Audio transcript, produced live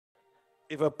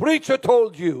If a preacher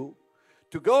told you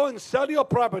to go and sell your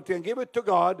property and give it to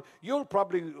God, you'll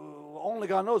probably, only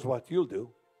God knows what you'll do.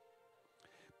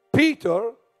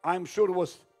 Peter, I'm sure it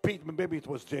was Pete, maybe it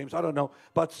was James, I don't know.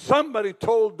 But somebody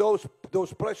told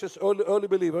those precious early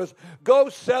believers, go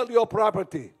sell your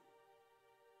property.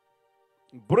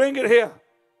 Bring it here.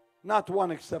 Not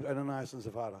one except Ananias and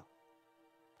Sapphira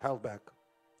held back.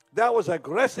 That was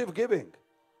aggressive giving.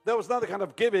 That was not the kind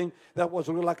of giving that was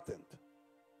reluctant.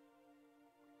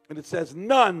 And it says,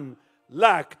 none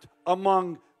lacked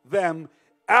among them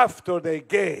after they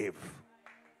gave.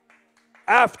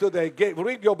 After they gave.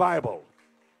 Read your Bible.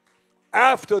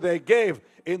 After they gave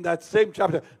in that same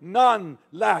chapter, none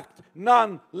lacked.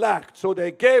 None lacked. So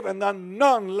they gave and then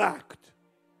none lacked.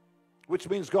 Which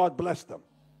means God blessed them.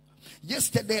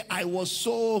 Yesterday I was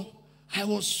so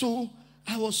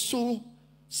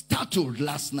startled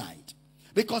last night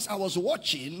because I was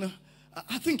watching,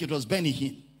 I think it was Benny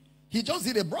Hinn. He just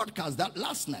did a broadcast that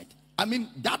last night. I mean,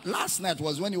 that last night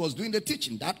was when he was doing the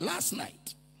teaching, that last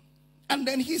night. And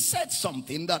then he said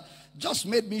something that just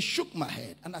made me shook my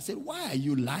head. And I said, why are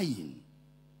you lying?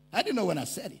 I didn't know when I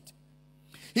said it.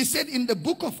 He said in the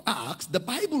book of Acts, the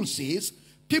Bible says,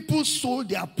 people sold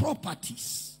their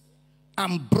properties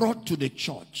and brought to the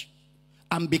church.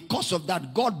 And because of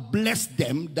that, God blessed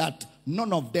them that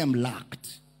none of them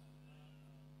lacked.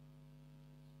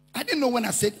 I didn't know when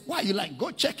I said, why are you lying?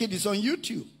 Go check it. It's on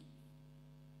YouTube.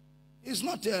 It's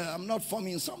not, I'm not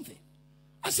forming something.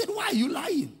 I said, why are you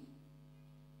lying?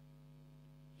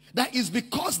 That is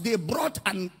because they brought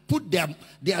and put their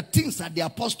things at the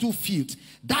apostles' feet.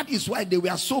 That is why they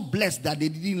were so blessed that they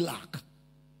didn't lack.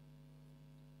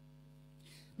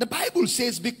 The Bible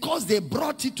says because they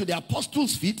brought it to the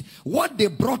apostles' feet, what they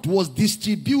brought was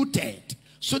distributed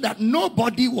so that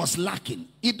nobody was lacking.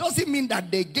 It doesn't mean that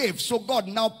they gave, so God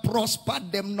now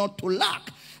prospered them not to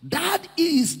lack. That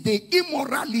is the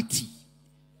immorality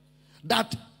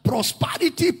that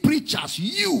prosperity preachers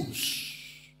use.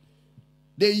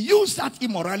 They use that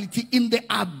immorality in the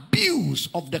abuse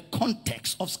of the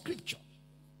context of Scripture.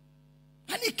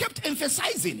 And he kept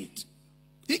emphasizing it.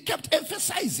 He kept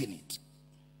emphasizing it.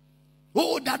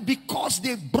 Oh, that because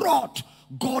they brought,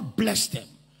 God blessed them.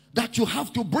 That you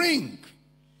have to bring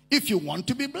if you want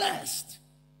to be blessed.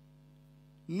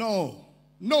 No.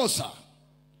 No, sir.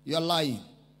 You're lying.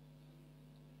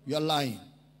 You're lying.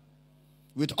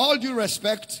 With all due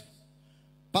respect,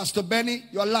 Pastor Benny,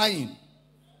 you're lying.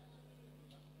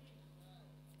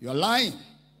 You're lying.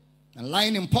 And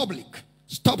lying in public.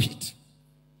 Stop it.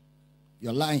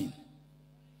 You're lying.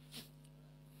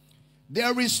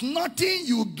 There is nothing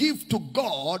you give to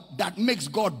God that makes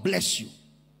God bless you.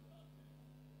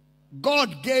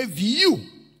 God gave you.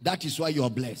 That is why you are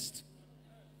blessed.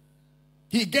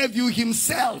 He gave you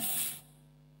himself.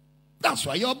 That's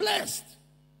why you're blessed.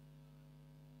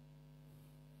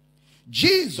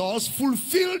 Jesus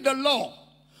fulfilled the law.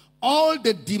 All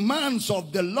the demands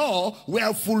of the law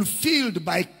were fulfilled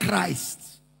by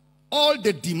Christ. All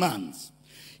the demands.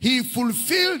 He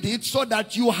fulfilled it so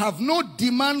that you have no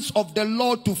demands of the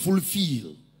law to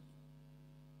fulfill.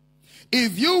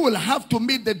 If you will have to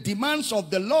meet the demands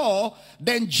of the law,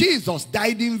 then Jesus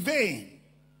died in vain.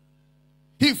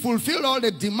 He fulfilled all the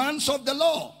demands of the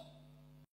law.